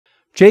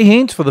Jay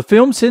Haynes for the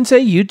Film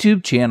Sensei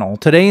YouTube channel.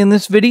 Today in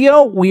this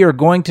video, we are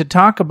going to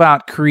talk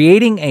about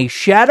creating a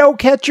shadow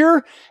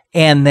catcher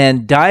and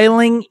then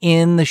dialing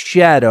in the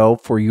shadow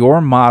for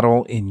your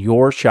model in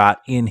your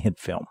shot in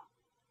HitFilm.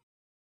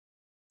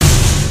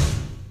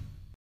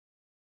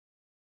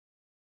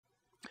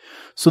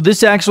 So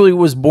this actually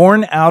was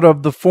born out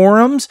of the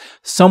forums.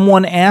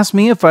 Someone asked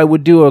me if I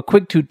would do a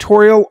quick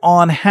tutorial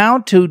on how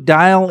to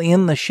dial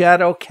in the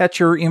shadow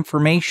catcher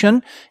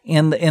information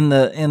and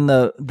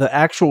the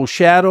actual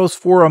shadows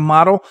for a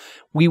model.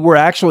 We were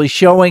actually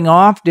showing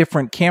off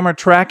different camera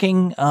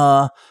tracking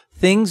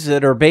things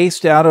that are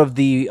based out of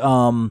the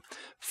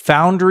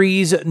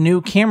Foundry's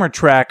new camera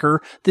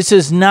tracker. This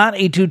is not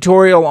a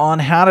tutorial on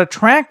how to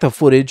track the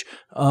footage,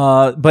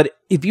 but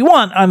if you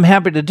want, I'm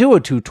happy to do a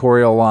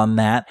tutorial on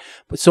that.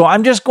 So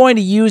I'm just going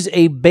to use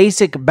a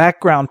basic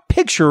background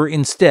picture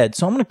instead.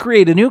 So I'm going to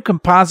create a new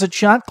composite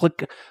shot,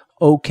 click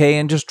OK,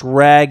 and just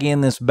drag in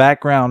this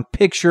background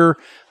picture.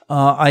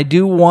 I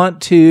do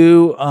want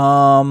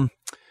to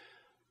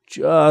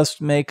just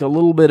make a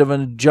little bit of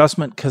an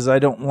adjustment because I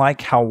don't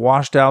like how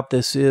washed out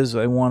this is.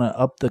 I want to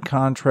up the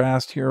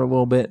contrast here a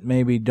little bit,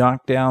 maybe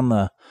knock down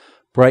the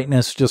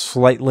brightness just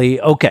slightly.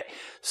 Okay,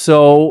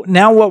 so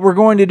now what we're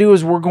going to do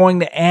is we're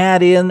going to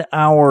add in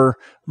our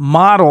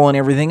model and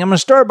everything. I'm going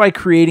to start by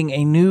creating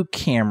a new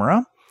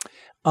camera.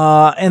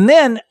 And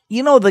then,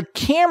 you know, the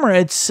camera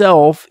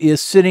itself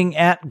is sitting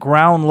at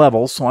ground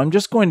level, so I'm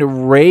just going to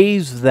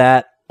raise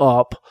that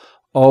up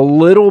a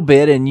little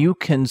bit, and you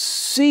can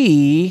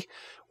see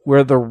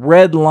where the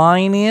red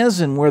line is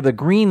and where the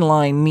green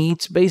line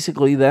meets.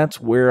 Basically, that's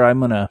where I'm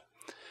going to,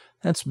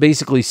 that's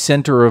basically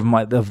center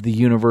of the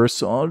universe,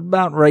 so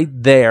about right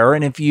there.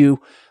 And if you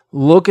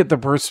look at the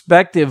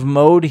perspective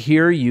mode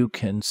here, you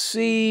can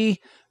see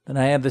that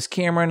I have this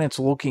camera and it's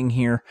looking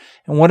here.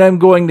 And what I'm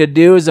going to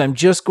do is I'm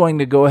just going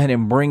to go ahead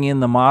and bring in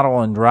the model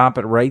and drop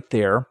it right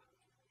there.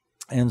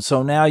 And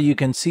so now you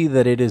can see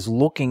that it is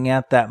looking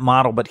at that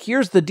model. But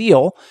here's the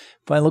deal.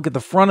 If I look at the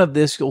front of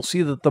this, you'll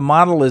see that the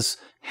model is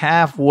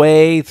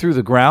halfway through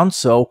the ground.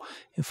 So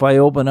if I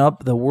open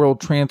up the World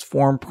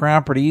Transform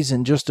properties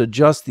and just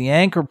adjust the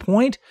anchor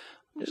point,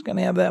 I'm just going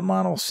to have that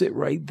model sit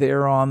right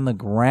there on the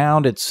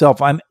ground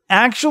itself. I'm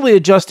actually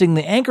adjusting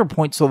the anchor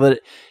point so that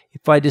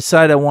if I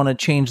decide I want to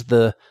change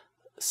the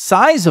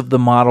size of the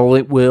model,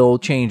 it will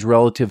change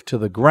relative to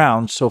the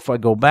ground. So if I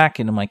go back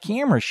into my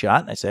camera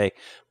shot and I say,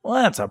 well,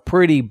 that's a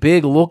pretty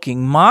big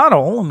looking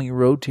model. Let me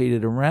rotate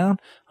it around.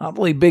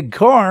 Awfully big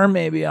car.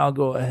 Maybe I'll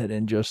go ahead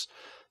and just,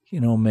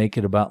 you know, make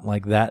it about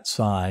like that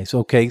size.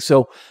 Okay,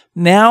 so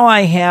now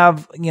I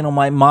have, you know,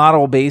 my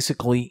model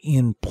basically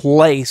in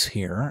place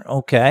here.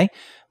 Okay, let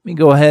me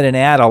go ahead and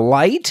add a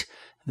light.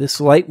 This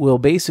light will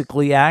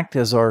basically act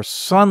as our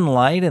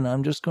sunlight, and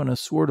I'm just going to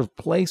sort of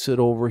place it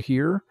over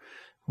here,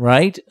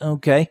 right?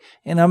 Okay,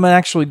 and I'm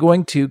actually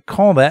going to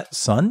call that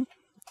sun.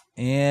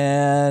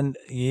 And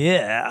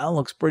yeah, it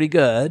looks pretty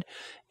good.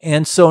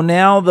 And so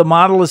now the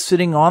model is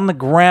sitting on the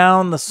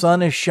ground. The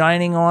sun is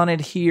shining on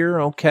it here.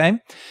 Okay.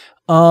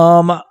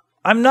 I'm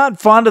not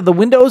fond of the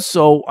windows,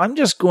 so I'm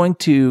just going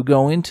to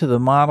go into the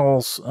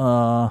models.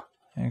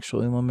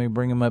 Actually, let me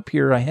bring them up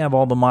here. I have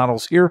all the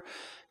models here,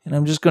 and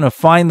I'm just going to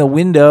find the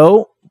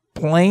window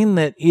plane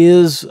that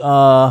is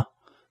or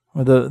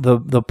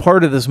the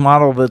part of this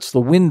model that's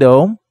the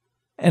window,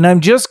 and I'm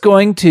just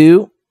going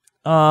to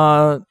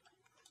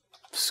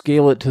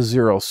scale it to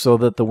 0 so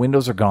that the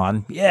windows are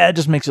gone. Yeah, it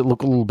just makes it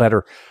look a little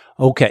better.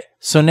 Okay,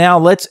 so now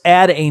let's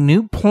add a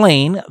new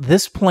plane.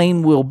 This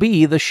plane will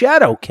be the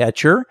shadow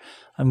catcher.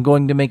 I'm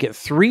going to make it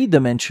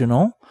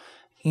 3-dimensional,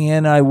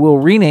 and I will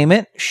rename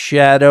it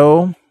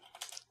Shadow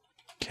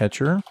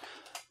Catcher,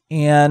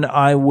 and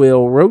I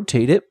will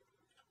rotate it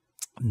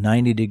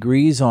 90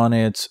 degrees on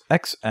its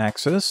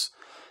x-axis,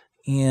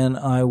 and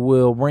I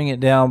will bring it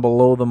down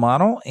below the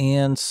model.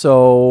 And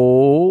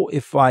so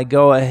if I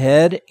go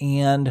ahead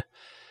and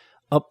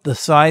up the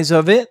size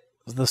of it,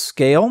 the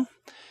scale.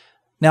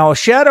 Now,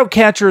 shadow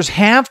catchers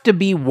have to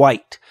be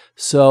white.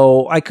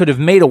 So I could have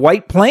made a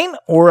white plane,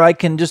 or I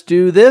can just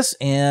do this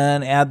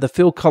and add the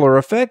fill color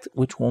effect,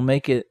 which will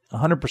make it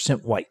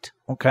 100% white.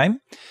 Okay.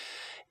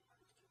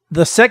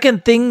 The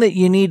second thing that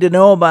you need to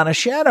know about a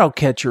shadow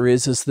catcher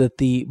is that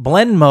the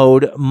blend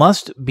mode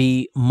must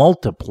be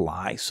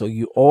multiply. So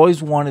you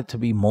always want it to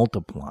be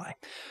multiply.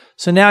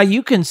 So now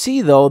you can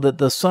see, though, that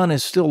the sun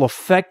is still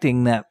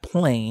affecting that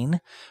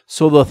plane.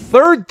 So the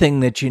third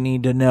thing that you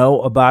need to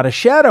know about a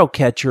shadow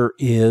catcher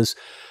is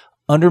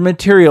under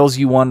materials,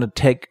 you want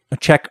to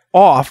check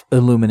off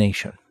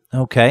illumination.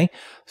 Okay,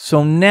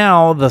 so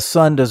now the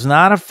sun does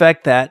not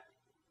affect that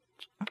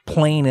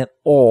plane at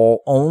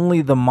all,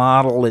 only the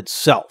model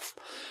itself.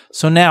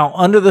 So now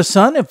under the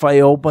sun, if I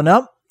open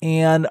up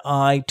and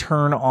I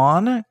turn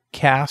on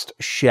cast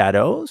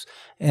shadows,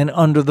 and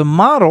under the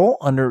model,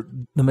 under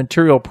the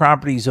material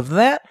properties of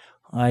that,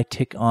 I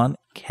tick on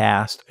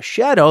cast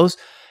shadows.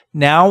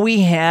 Now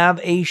we have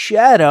a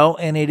shadow,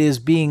 and it is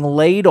being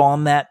laid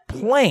on that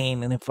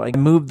plane. And if I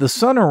move the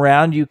sun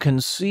around, you can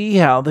see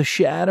how the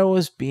shadow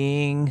is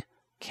being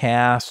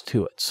cast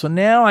to it. So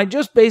now I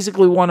just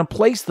basically want to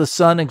place the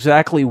sun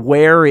exactly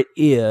where it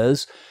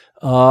is,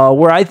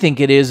 where I think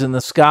it is in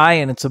the sky,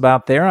 and it's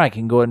about there. I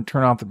can go ahead and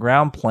turn off the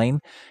ground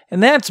plane,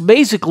 and that's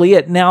basically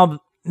it. Now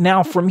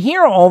from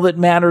here, all that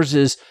matters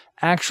is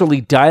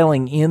actually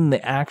dialing in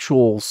the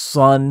actual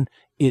sun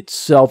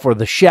itself, or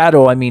the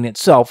shadow, I mean,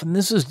 itself. And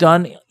this is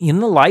done in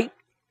the light,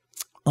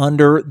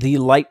 under the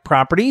light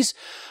properties.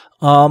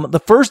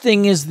 The first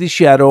thing is the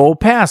shadow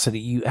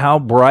opacity. How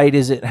bright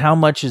is it? How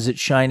much is it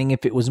shining?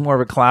 If it was more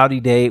of a cloudy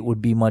day, it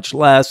would be much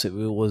less. If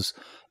it was,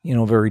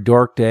 a very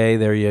dark day,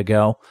 there you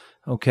go.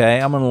 Okay,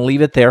 I'm going to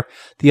leave it there.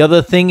 The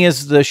other thing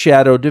is the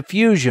shadow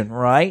diffusion,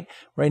 right?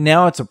 Right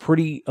now, it's a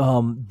pretty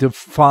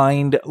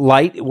defined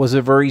light. It was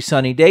a very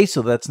sunny day,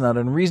 so that's not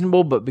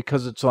unreasonable. But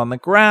because it's on the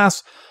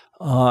grass,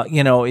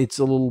 it's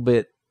a little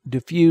bit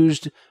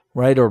diffused,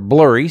 right, or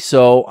blurry.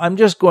 So I'm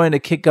just going to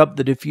kick up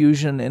the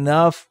diffusion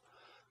enough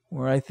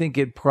where I think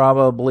it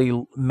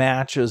probably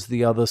matches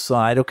the other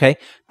side. Okay,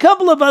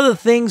 couple of other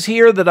things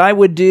here that I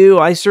would do.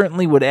 I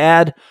certainly would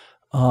add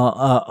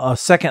a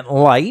second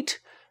light,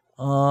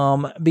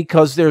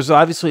 because there's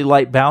obviously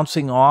light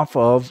bouncing off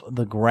of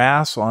the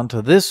grass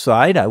onto this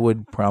side. I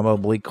would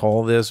probably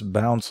call this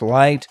bounce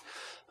light.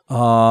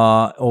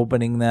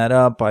 Opening that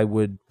up, I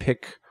would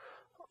pick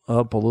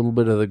up a little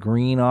bit of the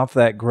green off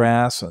that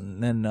grass,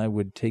 and then I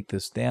would take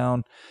this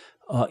down,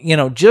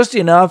 just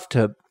enough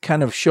to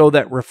kind of show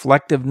that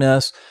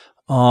reflectiveness.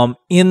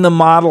 In the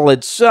model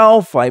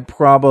itself, I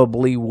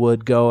probably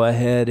would go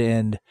ahead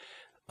and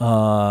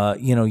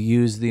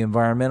use the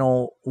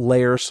environmental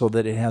layer so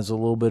that it has a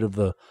little bit of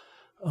the,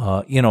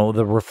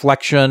 the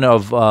reflection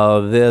of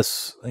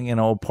this,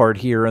 part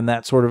here and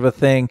that sort of a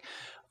thing.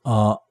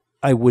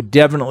 I would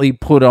definitely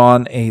put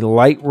on a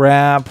light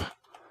wrap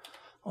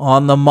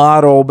on the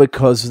model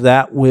because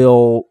that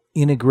will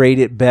integrate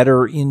it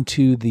better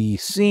into the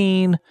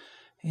scene.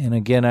 And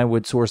again, I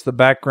would source the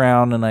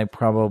background, and I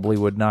probably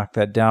would knock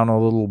that down a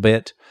little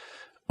bit.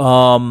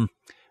 I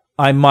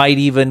might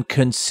even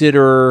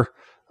consider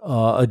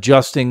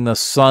adjusting the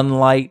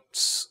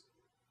sunlight's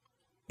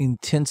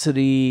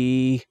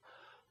intensity,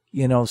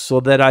 so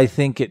that I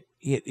think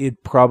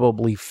it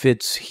probably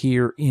fits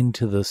here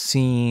into the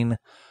scene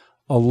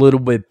a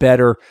little bit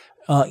better.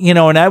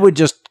 And I would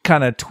just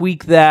kind of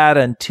tweak that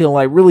until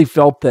I really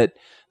felt that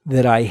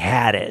I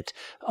had it.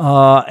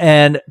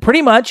 And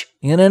pretty much,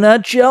 in a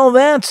nutshell,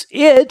 that's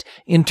it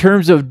in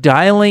terms of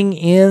dialing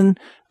in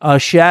a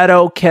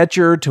shadow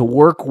catcher to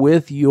work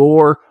with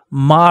your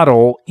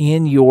model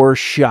in your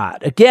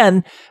shot.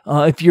 Again,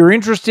 if you're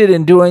interested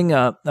in doing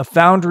a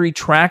Foundry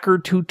Tracker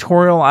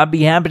tutorial, I'd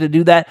be happy to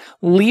do that.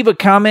 Leave a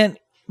comment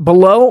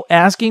below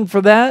asking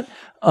for that.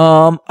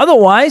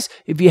 Otherwise,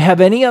 if you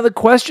have any other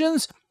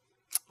questions,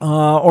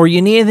 or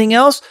you need anything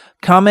else,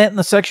 comment in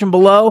the section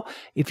below.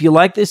 If you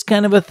like this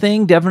kind of a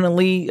thing,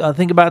 definitely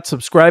think about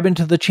subscribing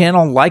to the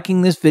channel,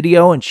 liking this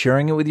video, and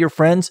sharing it with your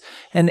friends.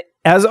 And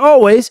as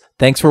always,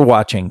 thanks for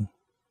watching.